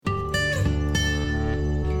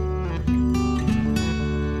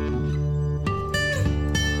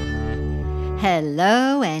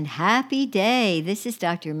Hello and happy day. This is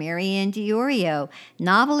Dr. Marianne Diorio,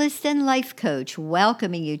 novelist and life coach,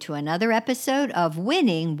 welcoming you to another episode of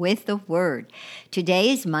Winning with the Word.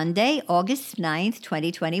 Today is Monday, August 9th,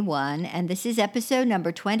 2021, and this is episode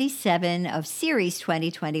number 27 of Series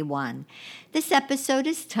 2021. This episode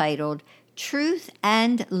is titled Truth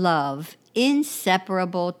and Love,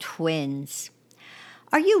 Inseparable Twins.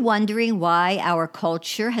 Are you wondering why our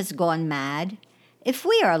culture has gone mad? If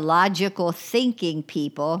we are logical thinking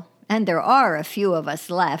people, and there are a few of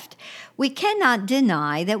us left, we cannot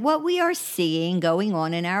deny that what we are seeing going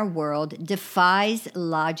on in our world defies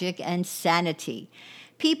logic and sanity.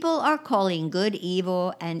 People are calling good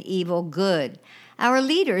evil and evil good. Our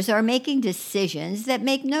leaders are making decisions that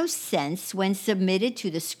make no sense when submitted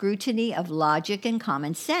to the scrutiny of logic and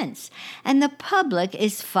common sense, and the public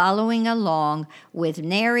is following along with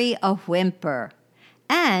nary a whimper.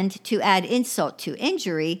 And to add insult to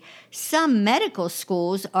injury, some medical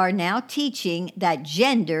schools are now teaching that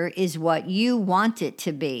gender is what you want it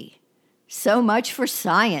to be. So much for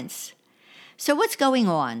science. So what's going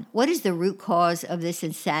on? What is the root cause of this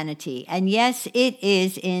insanity? And yes, it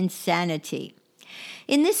is insanity.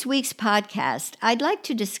 In this week's podcast, I'd like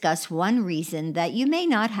to discuss one reason that you may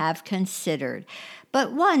not have considered,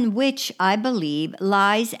 but one which I believe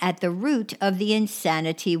lies at the root of the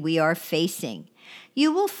insanity we are facing.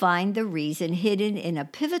 You will find the reason hidden in a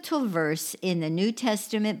pivotal verse in the New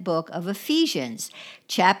Testament book of Ephesians,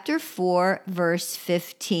 chapter 4, verse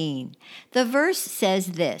 15. The verse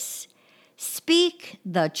says this, "Speak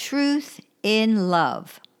the truth in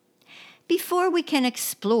love." Before we can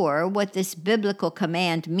explore what this biblical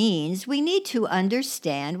command means, we need to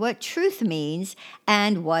understand what truth means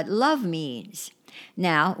and what love means.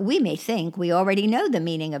 Now, we may think we already know the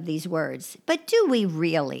meaning of these words, but do we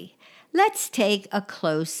really? Let's take a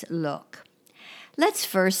close look. Let's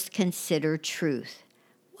first consider truth.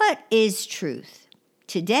 What is truth?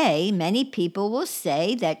 Today, many people will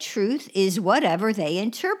say that truth is whatever they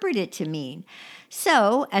interpret it to mean.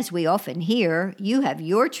 So, as we often hear, you have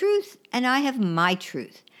your truth and I have my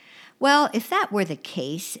truth. Well, if that were the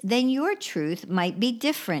case, then your truth might be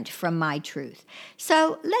different from my truth.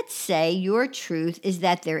 So let's say your truth is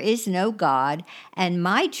that there is no God, and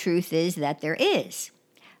my truth is that there is.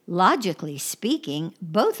 Logically speaking,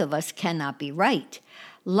 both of us cannot be right.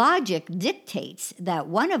 Logic dictates that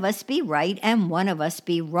one of us be right and one of us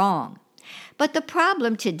be wrong. But the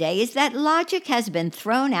problem today is that logic has been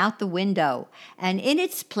thrown out the window, and in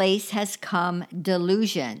its place has come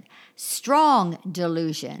delusion, strong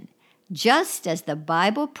delusion, just as the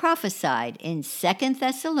Bible prophesied in 2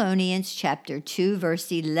 Thessalonians chapter 2,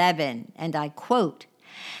 verse 11, and I quote,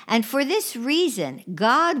 "And for this reason,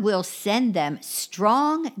 God will send them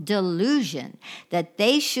strong delusion that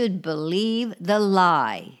they should believe the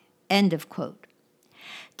lie." End of quote.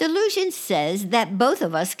 Delusion says that both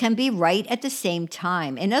of us can be right at the same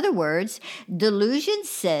time. In other words, delusion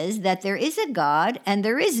says that there is a God and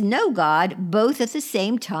there is no God both at the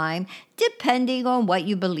same time, depending on what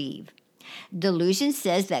you believe. Delusion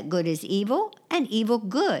says that good is evil and evil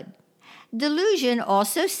good. Delusion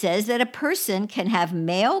also says that a person can have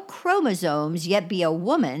male chromosomes yet be a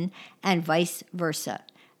woman and vice versa.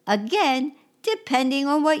 Again, depending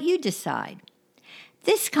on what you decide.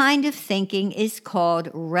 This kind of thinking is called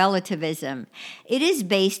relativism. It is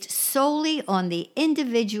based solely on the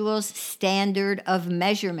individual's standard of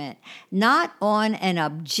measurement, not on an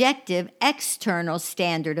objective external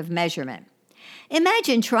standard of measurement.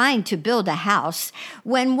 Imagine trying to build a house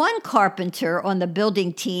when one carpenter on the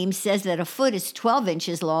building team says that a foot is 12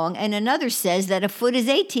 inches long and another says that a foot is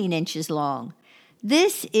 18 inches long.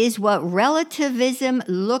 This is what relativism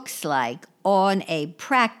looks like on a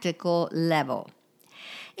practical level.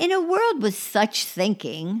 In a world with such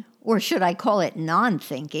thinking, or should I call it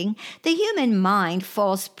non-thinking, the human mind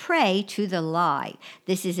falls prey to the lie.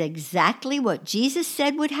 This is exactly what Jesus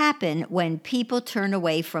said would happen when people turn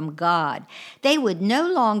away from God. They would no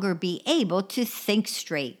longer be able to think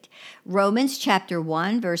straight. Romans chapter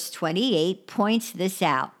 1, verse 28 points this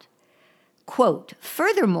out. Quote,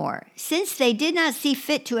 "Furthermore, since they did not see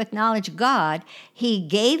fit to acknowledge God, he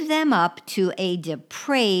gave them up to a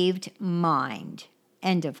depraved mind."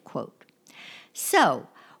 End of quote. So,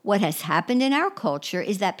 what has happened in our culture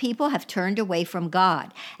is that people have turned away from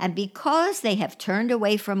God. And because they have turned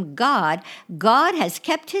away from God, God has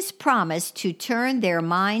kept his promise to turn their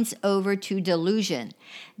minds over to delusion.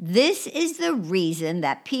 This is the reason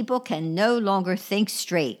that people can no longer think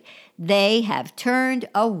straight. They have turned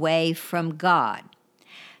away from God.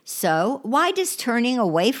 So, why does turning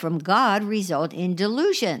away from God result in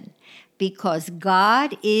delusion? because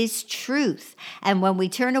God is truth. And when we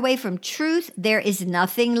turn away from truth, there is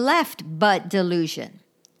nothing left but delusion.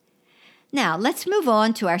 Now, let's move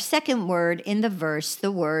on to our second word in the verse,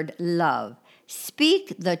 the word love.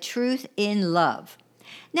 Speak the truth in love.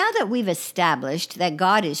 Now that we've established that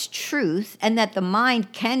God is truth and that the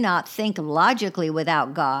mind cannot think logically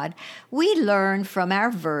without God, we learn from our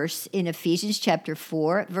verse in Ephesians chapter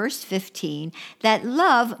 4, verse 15, that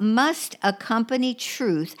love must accompany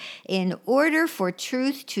truth in order for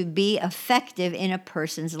truth to be effective in a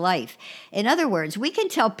person's life. In other words, we can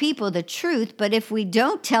tell people the truth, but if we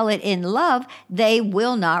don't tell it in love, they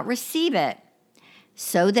will not receive it.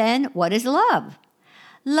 So then, what is love?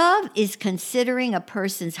 Love is considering a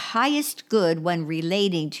person's highest good when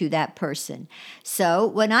relating to that person. So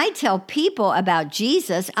when I tell people about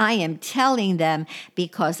Jesus, I am telling them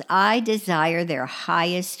because I desire their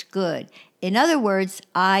highest good. In other words,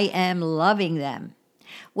 I am loving them.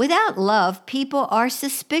 Without love, people are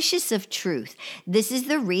suspicious of truth. This is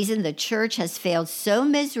the reason the church has failed so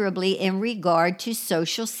miserably in regard to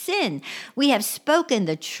social sin. We have spoken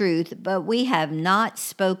the truth, but we have not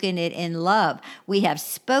spoken it in love. We have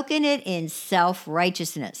spoken it in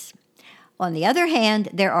self-righteousness. On the other hand,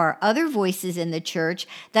 there are other voices in the church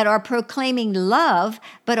that are proclaiming love,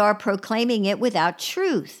 but are proclaiming it without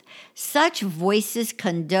truth. Such voices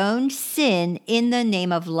condone sin in the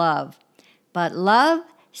name of love. But love,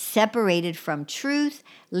 separated from truth,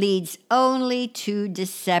 leads only to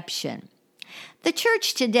deception. The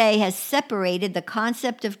church today has separated the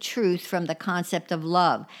concept of truth from the concept of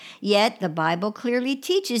love. Yet the Bible clearly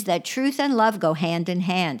teaches that truth and love go hand in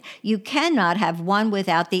hand. You cannot have one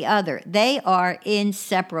without the other. They are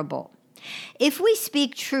inseparable. If we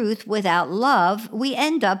speak truth without love, we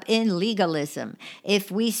end up in legalism.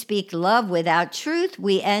 If we speak love without truth,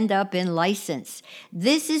 we end up in license.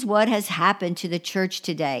 This is what has happened to the church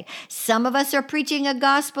today. Some of us are preaching a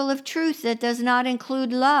gospel of truth that does not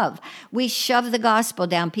include love. We shove the gospel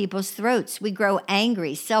down people's throats. We grow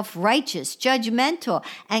angry, self-righteous, judgmental,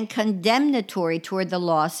 and condemnatory toward the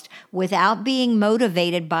lost without being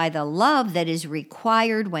motivated by the love that is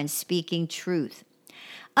required when speaking truth.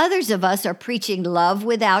 Others of us are preaching love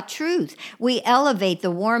without truth. We elevate the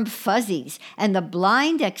warm fuzzies and the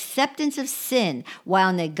blind acceptance of sin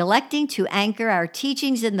while neglecting to anchor our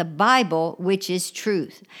teachings in the Bible, which is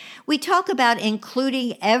truth. We talk about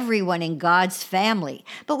including everyone in God's family,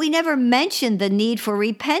 but we never mention the need for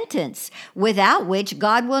repentance, without which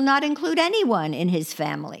God will not include anyone in his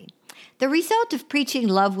family. The result of preaching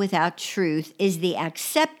love without truth is the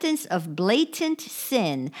acceptance of blatant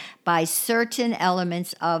sin by certain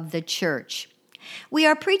elements of the church. We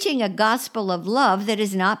are preaching a gospel of love that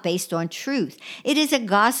is not based on truth. It is a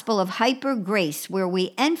gospel of hyper grace where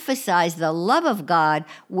we emphasize the love of God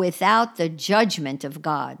without the judgment of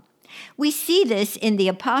God. We see this in the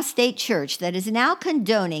apostate church that is now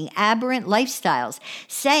condoning aberrant lifestyles,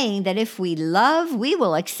 saying that if we love, we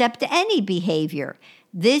will accept any behavior.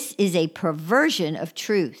 This is a perversion of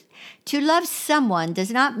truth. To love someone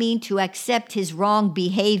does not mean to accept his wrong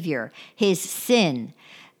behavior, his sin.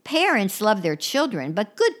 Parents love their children,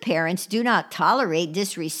 but good parents do not tolerate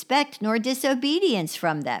disrespect nor disobedience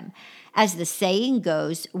from them. As the saying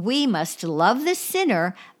goes, we must love the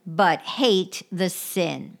sinner, but hate the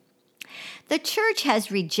sin. The church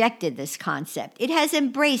has rejected this concept. It has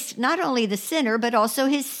embraced not only the sinner, but also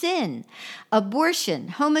his sin. Abortion,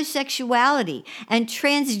 homosexuality, and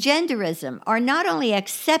transgenderism are not only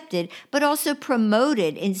accepted, but also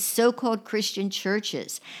promoted in so-called Christian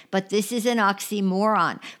churches. But this is an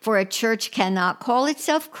oxymoron, for a church cannot call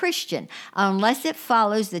itself Christian unless it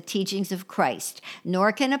follows the teachings of Christ,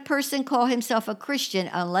 nor can a person call himself a Christian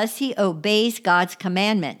unless he obeys God's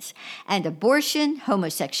commandments. And abortion,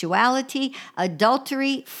 homosexuality,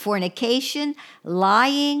 adultery, fornication,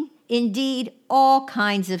 lying, indeed, all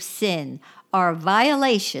kinds of sin are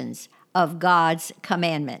violations of God's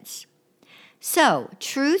commandments. So,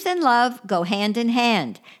 truth and love go hand in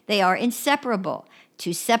hand. They are inseparable.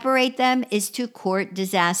 To separate them is to court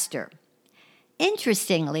disaster.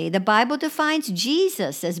 Interestingly, the Bible defines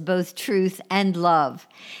Jesus as both truth and love.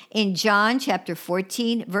 In John chapter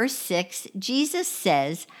 14, verse 6, Jesus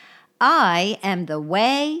says, "I am the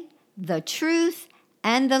way, the truth,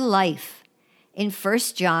 and the life." In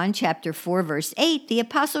 1 John chapter 4, verse 8, the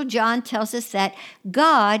Apostle John tells us that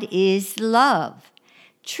God is love.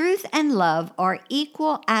 Truth and love are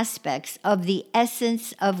equal aspects of the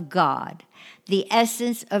essence of God, the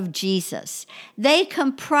essence of Jesus. They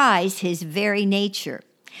comprise his very nature.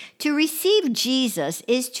 To receive Jesus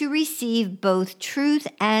is to receive both truth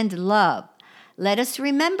and love. Let us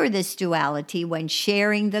remember this duality when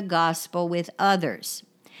sharing the gospel with others.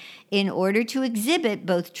 In order to exhibit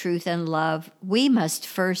both truth and love, we must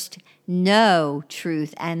first know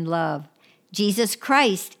truth and love. Jesus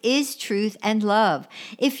Christ is truth and love.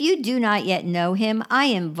 If you do not yet know him, I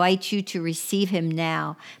invite you to receive him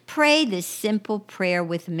now. Pray this simple prayer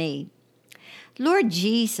with me. Lord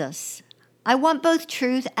Jesus, I want both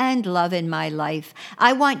truth and love in my life.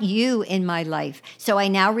 I want you in my life. So I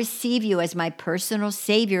now receive you as my personal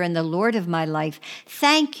Savior and the Lord of my life.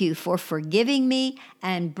 Thank you for forgiving me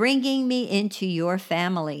and bringing me into your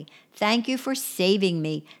family. Thank you for saving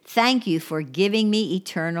me. Thank you for giving me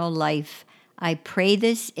eternal life. I pray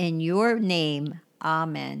this in your name.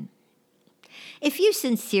 Amen. If you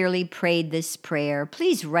sincerely prayed this prayer,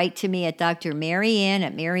 please write to me at Dr. Marianne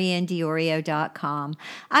at mariannediorio.com.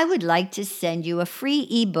 I would like to send you a free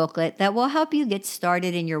e-booklet that will help you get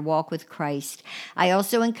started in your walk with Christ. I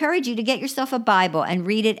also encourage you to get yourself a Bible and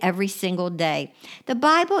read it every single day. The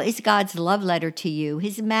Bible is God's love letter to you,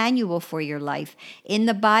 his manual for your life. In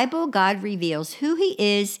the Bible, God reveals who he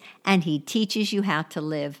is and he teaches you how to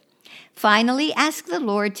live. Finally, ask the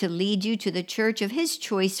Lord to lead you to the church of his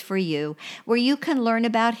choice for you, where you can learn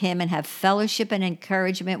about him and have fellowship and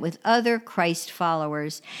encouragement with other Christ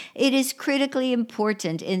followers. It is critically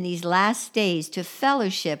important in these last days to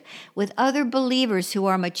fellowship with other believers who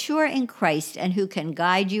are mature in Christ and who can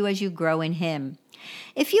guide you as you grow in him.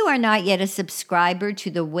 If you are not yet a subscriber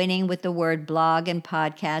to the Winning with the Word blog and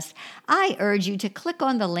podcast, I urge you to click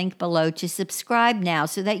on the link below to subscribe now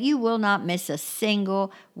so that you will not miss a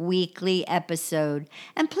single weekly episode.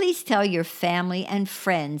 And please tell your family and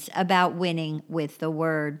friends about Winning with the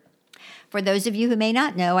Word. For those of you who may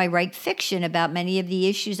not know, I write fiction about many of the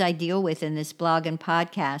issues I deal with in this blog and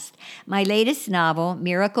podcast. My latest novel,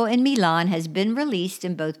 Miracle in Milan, has been released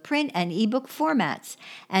in both print and ebook formats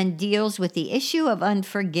and deals with the issue of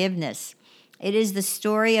unforgiveness. It is the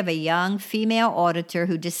story of a young female auditor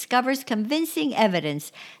who discovers convincing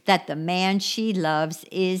evidence that the man she loves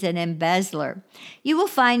is an embezzler. You will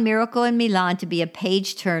find Miracle in Milan to be a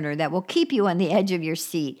page-turner that will keep you on the edge of your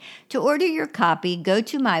seat. To order your copy, go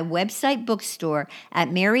to my website bookstore at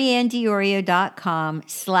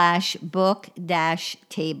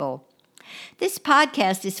mariannediorio.com/book-table. This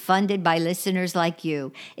podcast is funded by listeners like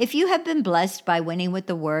you. If you have been blessed by Winning with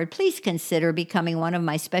the Word, please consider becoming one of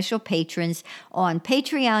my special patrons on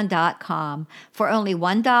patreon.com. For only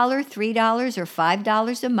 $1, $3, or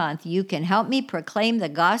 $5 a month, you can help me proclaim the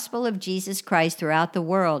gospel of Jesus Christ throughout the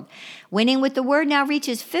world. Winning with the Word now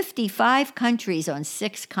reaches 55 countries on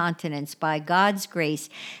 6 continents by God's grace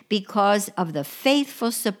because of the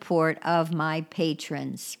faithful support of my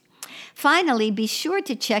patrons. Finally, be sure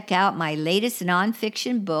to check out my latest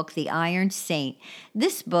nonfiction book, The Iron Saint.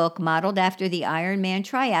 This book, modeled after the Ironman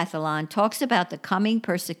Triathlon, talks about the coming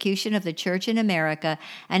persecution of the church in America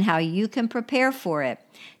and how you can prepare for it.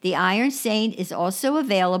 The Iron Saint is also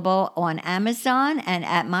available on Amazon and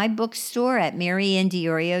at my bookstore at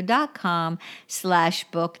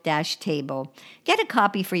mariannediorio.com/book-table. Get a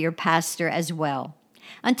copy for your pastor as well.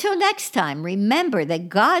 Until next time, remember that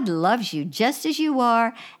God loves you just as you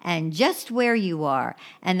are and just where you are,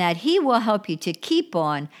 and that he will help you to keep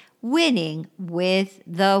on winning with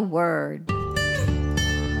the Word.